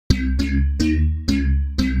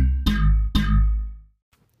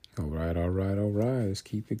let's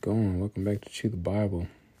keep it going. Welcome back to Chew the Bible.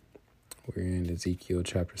 We're in Ezekiel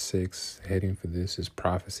chapter 6. Heading for this is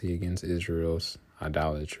prophecy against Israel's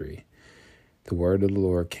idolatry. The word of the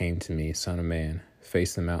Lord came to me, Son of man,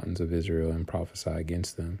 face the mountains of Israel and prophesy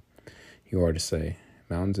against them. You are to say,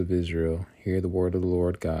 Mountains of Israel, hear the word of the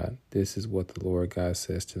Lord God. This is what the Lord God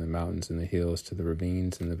says to the mountains and the hills, to the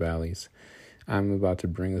ravines and the valleys. I am about to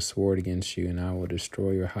bring a sword against you, and I will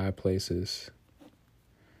destroy your high places.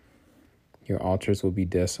 Your altars will be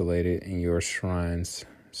desolated and your shrines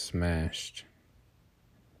smashed,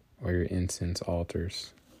 or your incense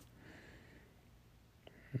altars.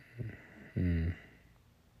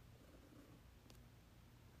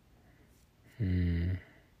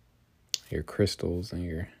 Your crystals and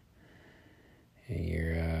your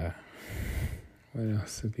what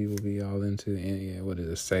else do people be all into? And what is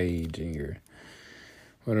it, sage and your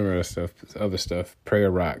whatever other stuff,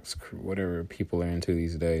 prayer rocks, whatever people are into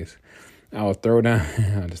these days. I will throw down,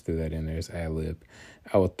 I'll just do that in there, it's ad-lib.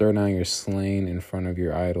 I will throw down your slain in front of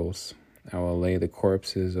your idols. I will lay the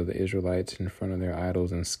corpses of the Israelites in front of their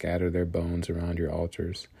idols and scatter their bones around your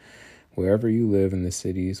altars. Wherever you live in the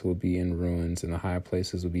cities will be in ruins, and the high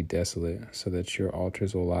places will be desolate, so that your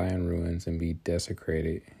altars will lie in ruins and be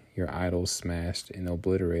desecrated, your idols smashed and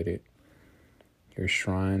obliterated, your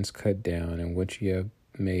shrines cut down, and what you have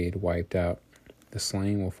made wiped out. The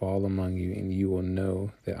slain will fall among you, and you will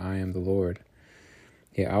know that I am the Lord.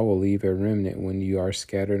 Yet I will leave a remnant when you are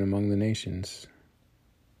scattered among the nations.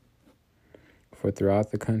 For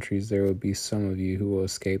throughout the countries there will be some of you who will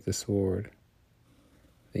escape the sword.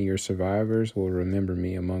 Then your survivors will remember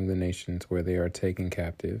me among the nations where they are taken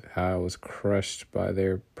captive, how I was crushed by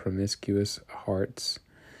their promiscuous hearts,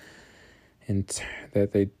 and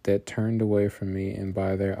that turned away from me, and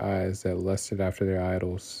by their eyes that lusted after their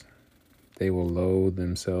idols. They will loathe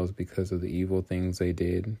themselves because of the evil things they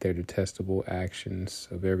did, their detestable actions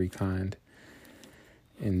of every kind.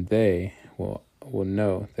 And they will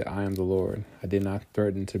know that I am the Lord. I did not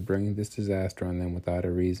threaten to bring this disaster on them without a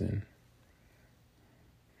reason.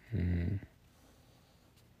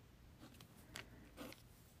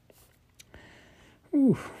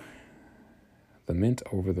 Lament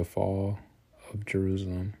over the fall of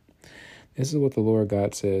Jerusalem. This is what the Lord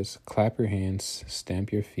God says. Clap your hands,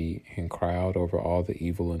 stamp your feet, and cry out over all the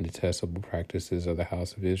evil and detestable practices of the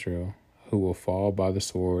house of Israel, who will fall by the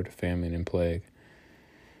sword, famine, and plague.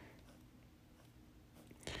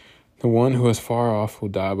 The one who is far off will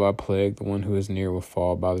die by plague, the one who is near will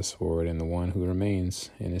fall by the sword, and the one who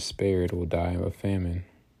remains and is spared will die of famine.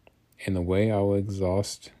 In this way I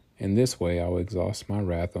will exhaust my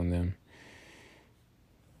wrath on them.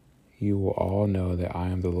 You will all know that I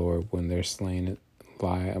am the Lord when their slain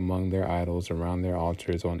lie among their idols, around their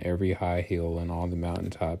altars, on every high hill and all the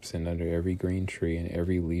mountaintops, and under every green tree and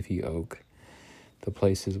every leafy oak, the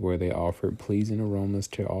places where they offered pleasing aromas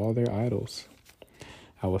to all their idols.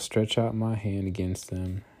 I will stretch out my hand against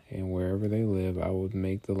them, and wherever they live I will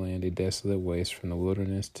make the land a desolate waste from the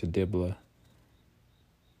wilderness to Diblah,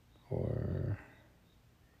 or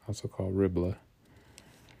also called Riblah.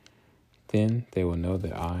 Then they will know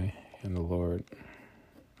that I am the Lord.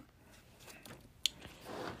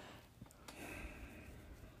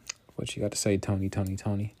 What you got to say, Tony?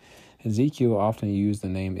 Ezekiel often used the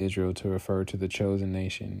name Israel to refer to the chosen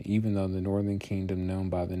nation, even though the northern kingdom known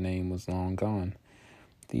by the name was long gone.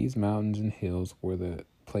 These mountains and hills were the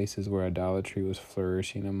places where idolatry was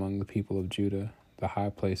flourishing among the people of Judah. The high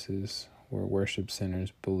places were worship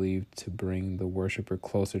centers believed to bring the worshiper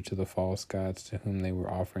closer to the false gods to whom they were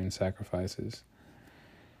offering sacrifices.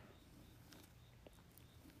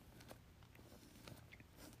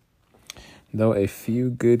 Though a few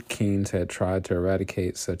good kings had tried to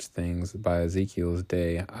eradicate such things by Ezekiel's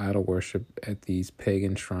day, idol worship at these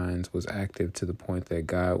pagan shrines was active to the point that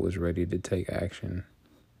God was ready to take action.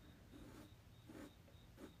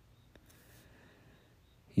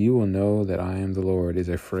 You will know that I am the Lord is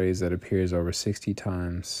a phrase that appears over 60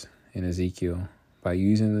 times in Ezekiel. By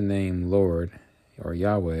using the name Lord, or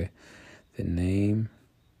Yahweh, the name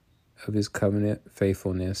of his covenant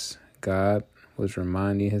faithfulness, God was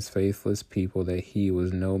reminding his faithless people that he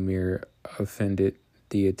was no mere offended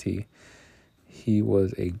deity. He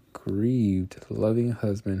was a grieved, loving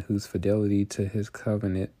husband whose fidelity to his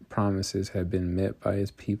covenant promises had been met by his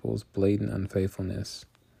people's blatant unfaithfulness.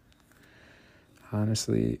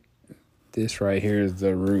 Honestly, this right here is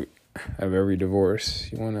the root of every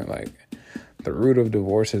divorce. You want to the root of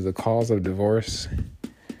divorce is the cause of divorce.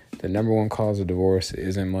 The number one cause of divorce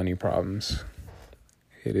isn't money problems.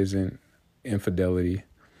 It isn't infidelity.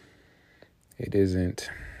 It isn't,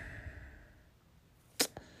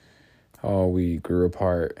 oh, we grew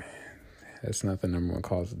apart. That's not the number one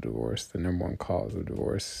cause of divorce. The number one cause of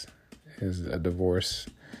divorce is a divorce.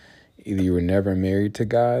 Either you were never married to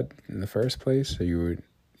God in the first place, or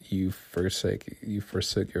you forsook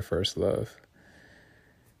your first love.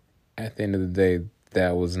 At the end of the day,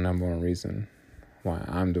 that was the number one reason why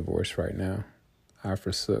I'm divorced right now. I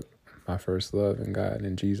forsook my first love in God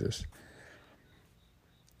and Jesus.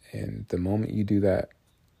 And the moment you do that,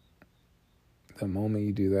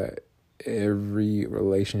 every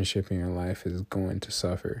relationship in your life is going to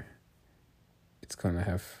suffer. You're going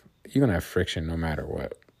to have friction no matter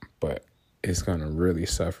what, but it's going to really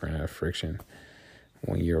suffer and have friction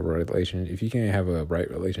when you're a relationship. If you can't have a right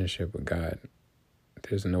relationship with God,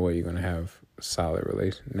 there's no way you're going to have a solid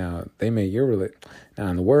relation. Now, now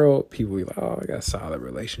in the world, people be like, oh, I got solid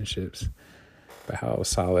relationships. But how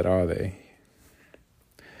solid are they?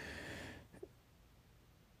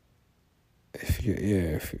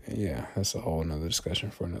 That's a whole nother discussion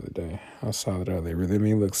for another day. How solid are they? Really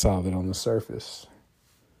may look solid on the surface.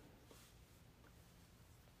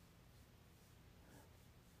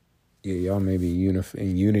 Yeah, y'all may be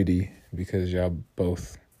in unity because y'all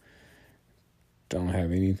both don't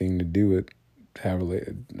have anything to do with have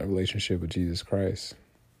a relationship with Jesus Christ.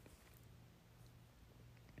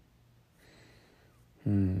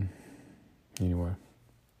 Anyway,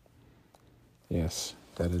 yes,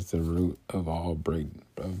 that is the root of all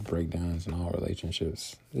breakdowns in all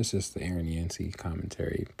relationships. This is the Aaron Yancey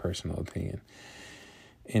commentary, personal opinion.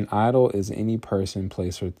 An idol is any person,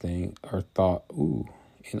 place, or thing, or thought.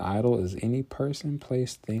 An idol is any person,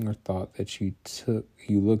 place, thing, or thought that you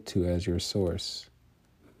look to as your source.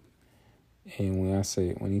 And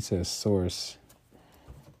when he says source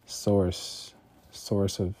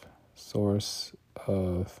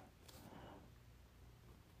of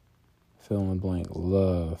fill in the blank,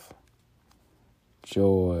 love,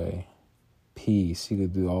 joy, peace. You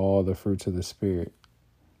could do all the fruits of the Spirit.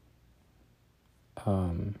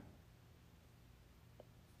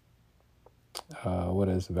 What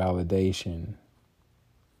is validation,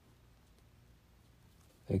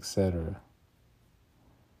 etc.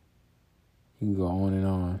 You can go on and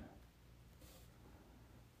on.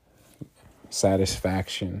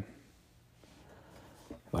 Satisfaction.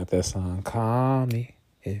 Like that song, call me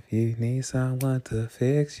if you need someone to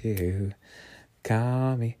fix you.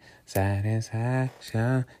 Call me,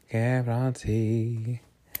 satisfaction guarantee.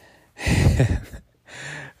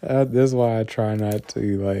 That's why I try not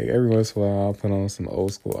to, every once in a while I'll put on some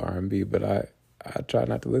old school R&B, but I try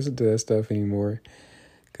not to listen to that stuff anymore.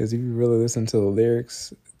 Because if you really listen to the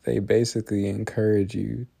lyrics, they basically encourage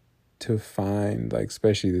you to find,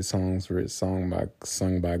 especially the songs where it's sung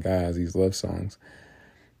by guys, these love songs.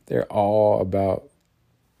 They're all about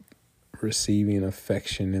receiving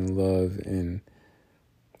affection and love and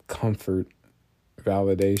comfort,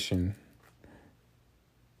 validation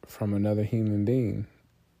from another human being.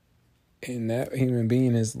 And that human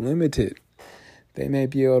being is limited. They may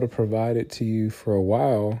be able to provide it to you for a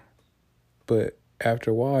while, but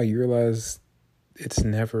after a while you realize it's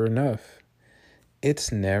never enough.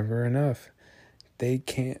 It's never enough. They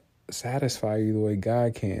can't satisfy you the way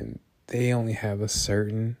God can. They have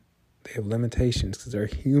limitations because they're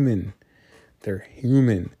human. They're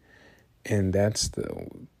human. And that's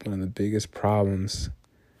one of the biggest problems.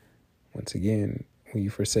 Once again, when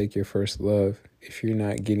you forsake your first love, if you're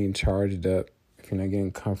not getting charged up, if you're not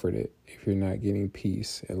getting comforted, if you're not getting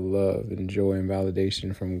peace and love and joy and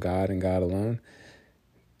validation from God and God alone,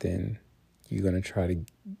 then you're going to try to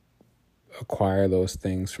acquire those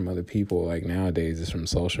things from other people. Like nowadays, it's from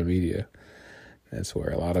social media. That's where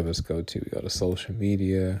a lot of us go to. We go to social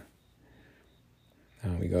media.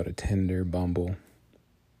 We go to Tinder, Bumble.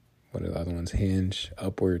 What are the other ones? Hinge,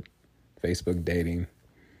 Upward, Facebook dating.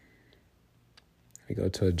 We go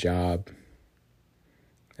to a job,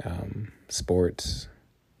 sports,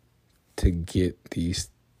 to get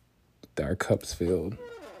our cups filled.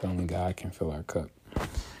 Only God can fill our cup.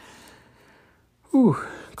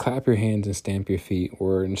 Clap your hands and stamp your feet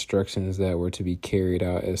were instructions that were to be carried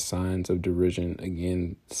out as signs of derision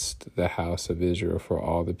against the house of Israel for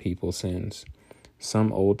all the people's sins.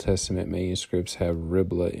 Some Old Testament manuscripts have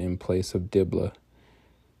Riblah in place of Diblah.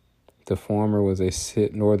 The former was a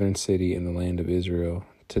northern city in the land of Israel.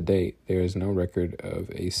 To date, there is no record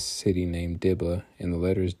of a city named Diblah, and the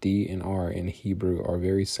letters D and R in Hebrew are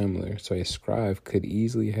very similar, so a scribe could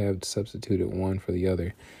easily have substituted one for the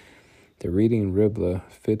other. The reading Riblah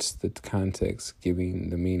fits the context,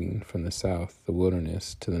 giving the meaning from the south, the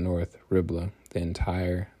wilderness, to the north, Riblah, the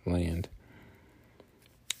entire land.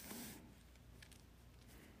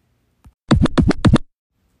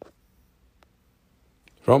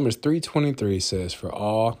 Romans 3:23 says, "For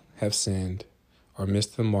all have sinned or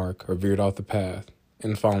missed the mark or veered off the path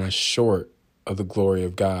and fallen short of the glory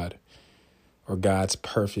of God or God's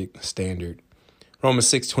perfect standard. Romans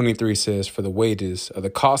 6:23 says, for the wages of the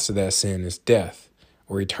cost of that sin is death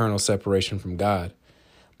or eternal separation from God.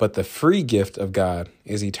 But the free gift of God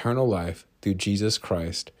is eternal life through Jesus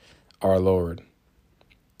Christ, our Lord.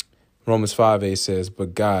 Romans 5:8 says,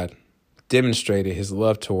 but God demonstrated his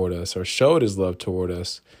love toward us, or showed his love toward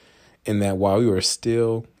us, in that while we were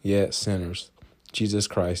still yet sinners, Jesus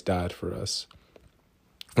Christ died for us.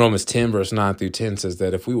 Romans 10 verse 9 through 10 says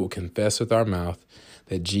that if we will confess with our mouth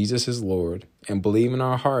that Jesus is Lord and believe in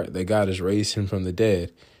our heart that God has raised him from the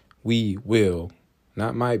dead, we will,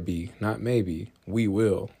 not might be, not maybe, we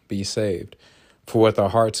will be saved. For with our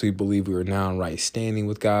hearts we believe we are now in right standing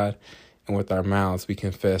with God, and with our mouths we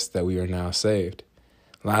confess that we are now saved.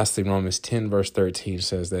 Lastly, Romans 10 verse 13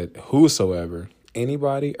 says that whosoever,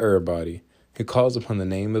 anybody, everybody, who calls upon the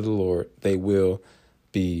name of the Lord, they will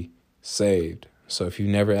be saved. So if you've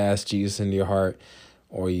never asked Jesus into your heart,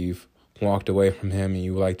 or you've walked away from him and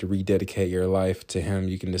you would like to rededicate your life to him,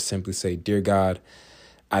 you can just simply say, dear God,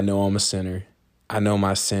 I know I'm a sinner. I know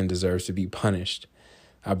my sin deserves to be punished.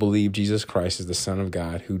 I believe Jesus Christ is the Son of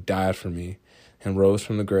God who died for me and rose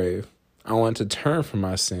from the grave. I want to turn from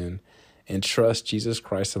my sin and trust Jesus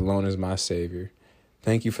Christ alone as my Savior.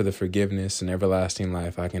 Thank you for the forgiveness and everlasting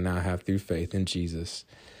life I can now have through faith in Jesus.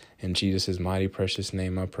 In Jesus' mighty precious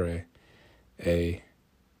name I pray.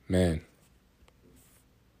 Amen.